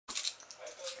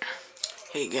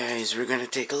Hey guys, we're going to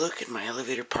take a look at my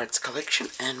elevator parts collection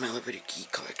and my elevator key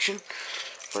collection.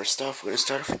 First off, we're going to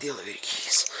start off with the elevator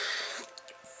keys.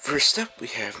 First up, we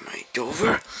have my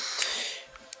Dover.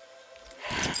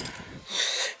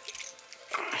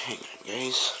 Hang on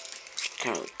guys,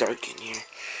 kind of dark in here.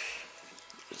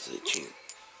 Is it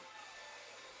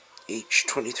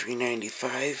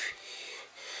H2395?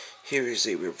 Here is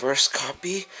a reverse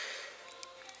copy.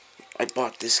 I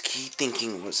bought this key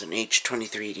thinking it was an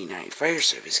H2389 fire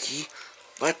service key,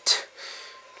 but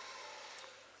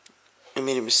I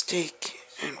made a mistake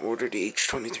and ordered the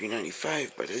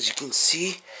H2395, but as you can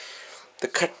see, the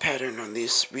cut pattern on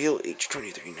this real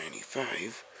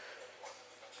H2395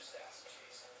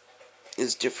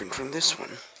 is different from this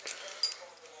one.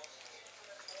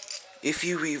 If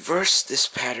you reverse this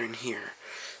pattern here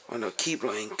on a key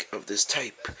blank of this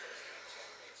type,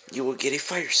 you will get a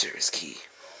fire service key.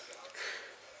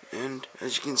 And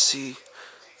as you can see,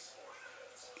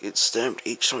 it's stamped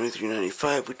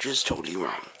H2395, which is totally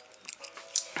wrong.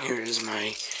 Here is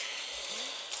my...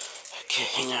 Okay,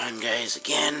 hang on guys,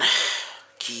 again.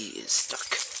 Key is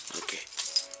stuck. Okay.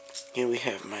 Here we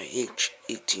have my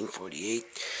H1848.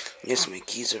 Yes, my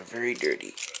keys are very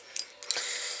dirty.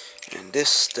 And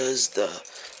this does the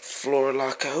floor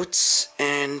lockouts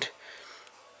and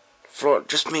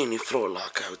just mainly floor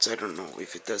lockouts. I don't know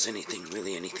if it does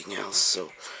really anything else.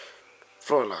 So,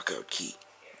 floor lockout key,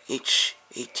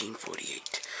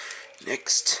 H1848.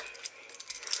 Next,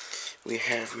 we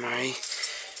have my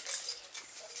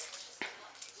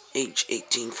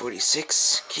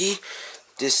H1846 key.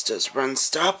 This does run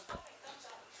stop,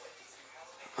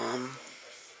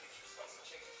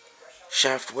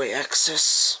 shaft way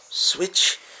access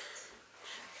switch,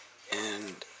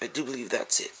 and I do believe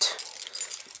that's it.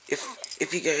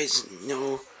 If you guys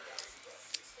know,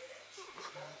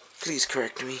 please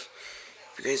correct me.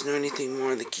 If you guys know anything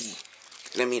more on the key,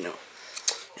 let me know.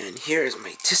 And here is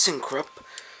my ThyssenKrupp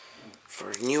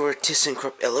for newer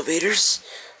ThyssenKrupp elevators.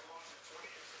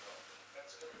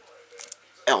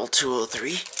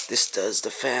 L203. This does the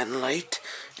fan light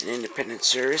and independent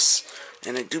service,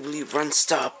 and I do believe run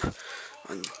stop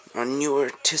on newer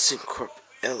ThyssenKrupp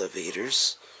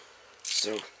elevators.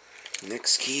 So,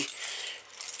 next key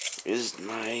is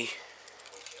my...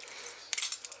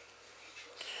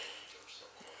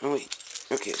 Oh wait,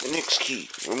 okay, the next key.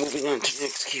 We're moving on to the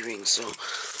next key ring, so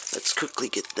let's quickly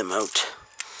get them out.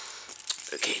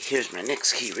 Okay, here's my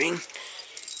next key ring.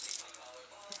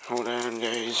 Hold on,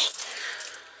 guys.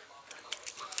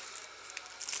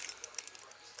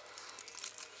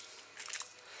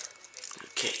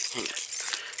 Okay, hang on.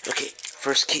 Okay,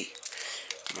 first key.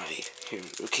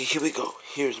 Here we go.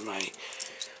 Here's my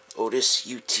Otis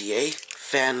UTA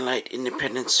fan light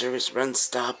independent service run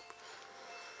stop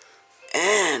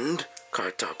and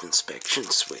car top inspection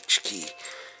switch key.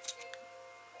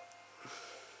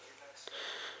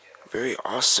 Very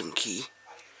awesome key.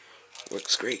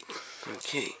 Works great.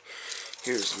 Okay,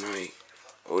 here's my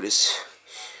Otis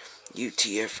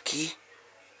UTF key,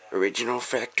 original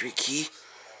factory key,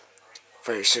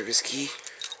 fire service key.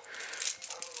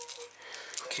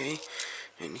 Okay,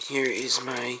 and here is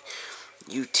my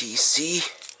UTC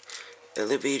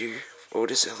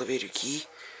Otis elevator key.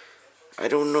 I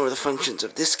don't know the functions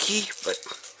of this key, but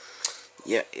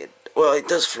yeah, it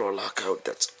does floor lockout.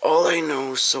 That's all I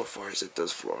know so far, is it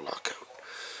does floor lockout.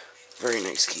 Very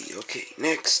nice key. Okay,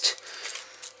 next,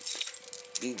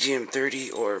 BGM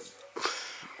 30 or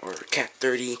Cat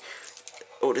 30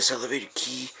 Otis elevator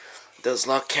key does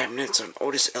lock cabinets on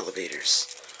Otis elevators.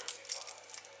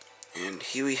 And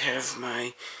here we have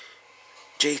my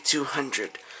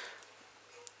J200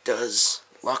 does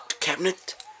locked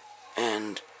cabinet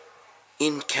and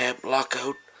in-cab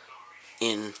lockout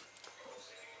in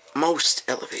most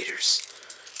elevators.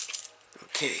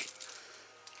 Okay.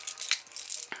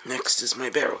 Next is my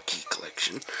barrel key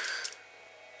collection.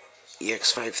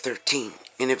 EX513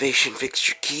 innovation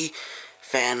fixture key,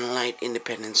 fan light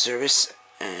independent service,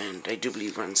 and I do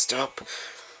believe run stop.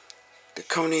 The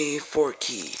Kone 4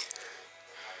 key,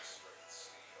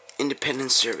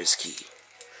 independent service key.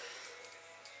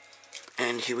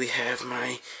 And here we have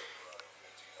my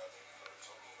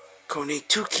Kone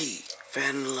 2 key,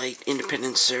 fan light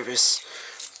independent service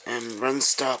and run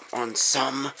stop on a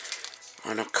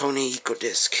Kone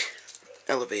EcoDisc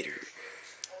elevator.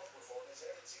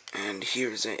 And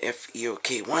here's a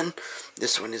FEOK1.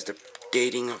 This one is the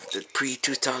dating of the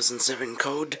pre-2007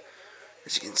 code.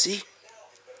 As you can see,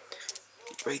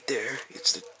 right there,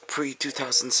 it's the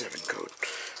pre-2007 code.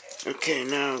 Okay,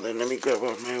 now then, let me grab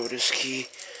out my Otis key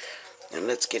and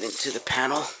let's get into the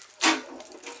panel.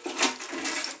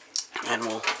 And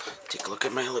we'll take a look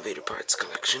at my elevator parts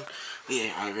collection.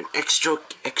 Yeah, I have an extra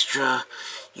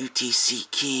UTC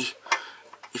key.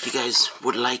 If you guys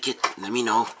would like it, let me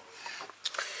know.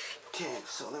 Okay,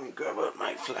 so let me grab out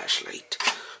my flashlight.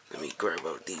 Let me grab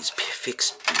out these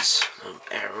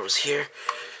arrows here.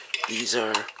 These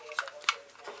are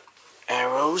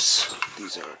arrows.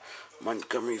 These are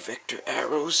Montgomery Vector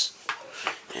arrows.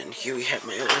 And here we have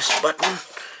my Otis button.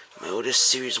 My Otis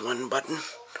Series 1 button.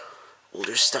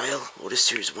 Older style, Otis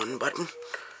Series 1 button.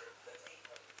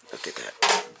 Look at that.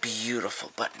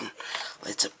 Beautiful button.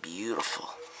 Lights up beautiful.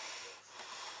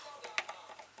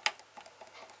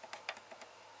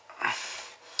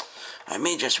 I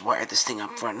may just wire this thing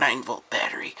up for a 9-volt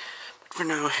battery. But for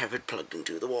now, I have it plugged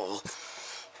into the wall.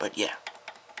 But yeah.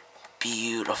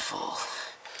 Beautiful.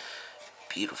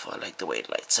 Beautiful. I like the way it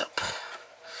lights up.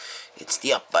 It's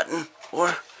the up button. Or,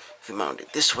 if you mount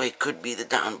it this way, it could be the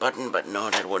down button. But no,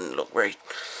 that wouldn't look right.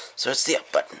 So it's the up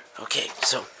button. Okay,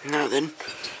 so now then,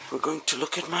 we're going to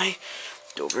look at my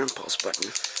Dover Impulse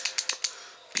button.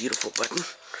 Beautiful button.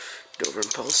 Dover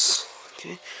Impulse.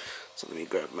 Okay, so let me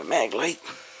grab my mag light.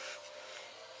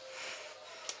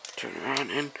 Turn around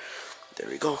and there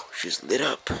we go. She's lit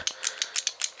up.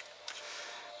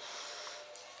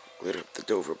 Lit up the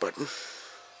Dover button.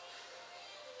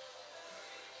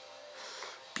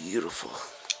 Beautiful.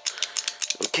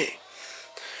 Okay.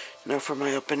 Now for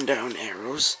my up and down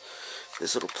arrows.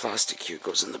 This little plastic here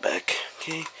goes in the back.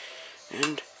 Okay.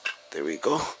 And there we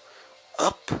go.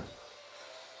 Up.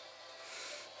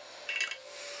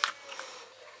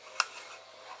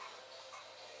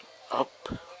 Up.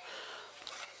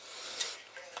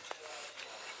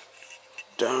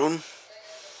 Down.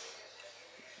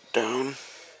 Down.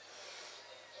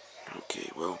 Okay,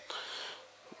 well.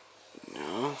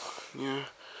 No. Yeah.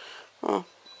 Oh,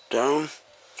 down.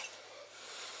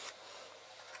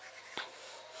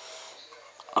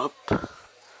 Up.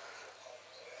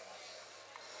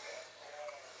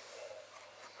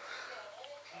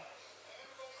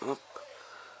 Up.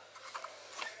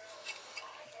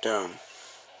 Down.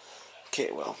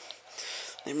 Okay, well.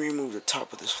 Let me remove the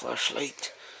top of this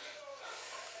flashlight.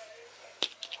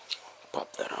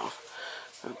 Pop that off.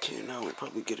 Okay, now we'll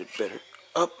probably get it better.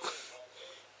 Up.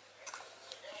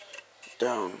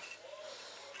 Down.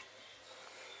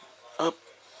 Up.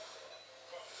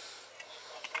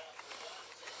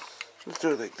 Let's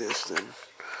do it like this then.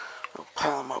 I'll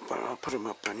pile them up and I'll put them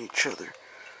up on each other.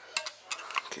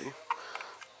 Okay.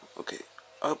 Okay.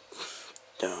 Up.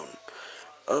 Down.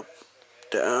 Up.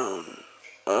 Down.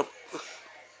 Up.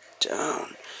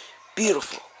 Down.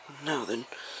 Beautiful. Now then,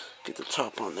 get the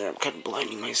top on there. I'm kind of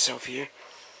blinding myself here.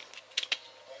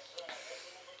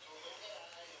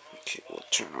 Okay, we'll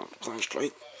turn on the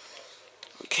flashlight.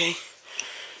 Okay.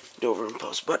 Dover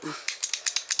Impulse button.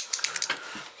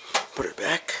 Put her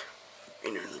back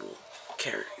in her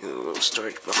little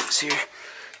storage box here.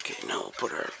 Okay, now we'll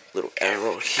put our little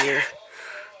arrow here.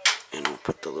 And we'll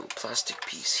put the little plastic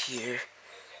piece here.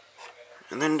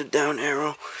 And then the down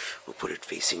arrow, we'll put it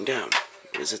facing down.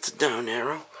 Because it's a down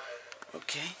arrow.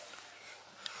 Okay.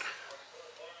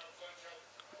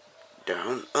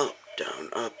 Down, up,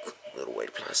 little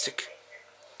white plastic.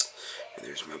 And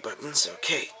there's my buttons.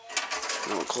 Okay.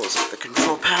 Now we'll close up the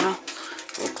control panel.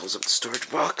 We'll close up the storage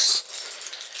box.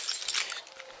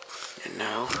 And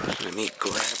now, let me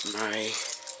grab my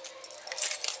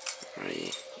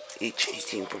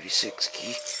H1846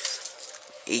 key.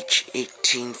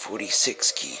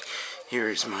 H1846 key. Here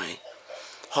is my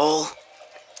Hall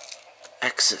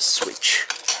access switch.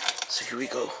 So here we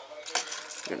go.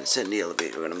 We're gonna send the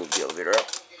elevator. We're gonna move the elevator up.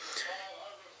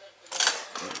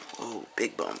 Oh,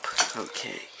 big bump.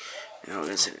 Okay. Now we're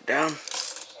gonna send it down.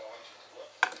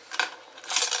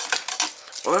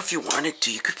 Or if you wanted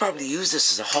to, you could probably use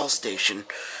this as a hall station.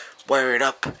 Wire it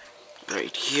up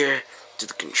right here to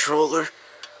the controller.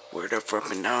 Wire it up for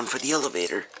up and down for the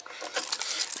elevator.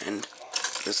 And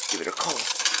let's give it a call.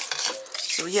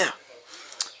 So yeah.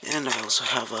 And I also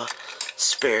have a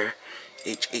spare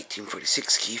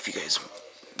H1846 key if you guys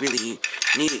really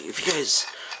need it. If you guys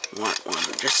want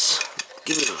one, just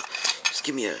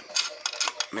give me a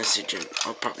message and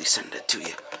I'll probably send it to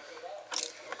you.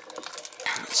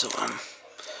 So oh,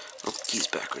 keys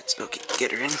backwards. Okay,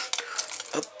 get her in.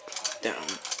 Up,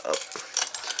 down, up,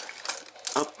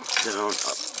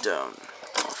 down,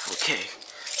 off. Okay.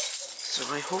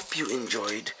 So I hope you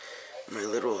enjoyed my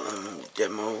little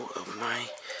demo of my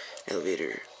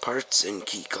elevator parts and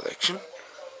key collection.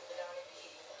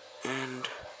 And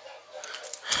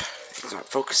it's not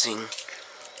focusing.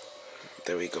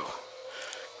 There we go.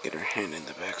 Get her hand in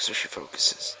the back so she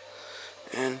focuses.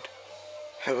 And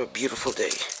have a beautiful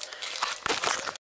day.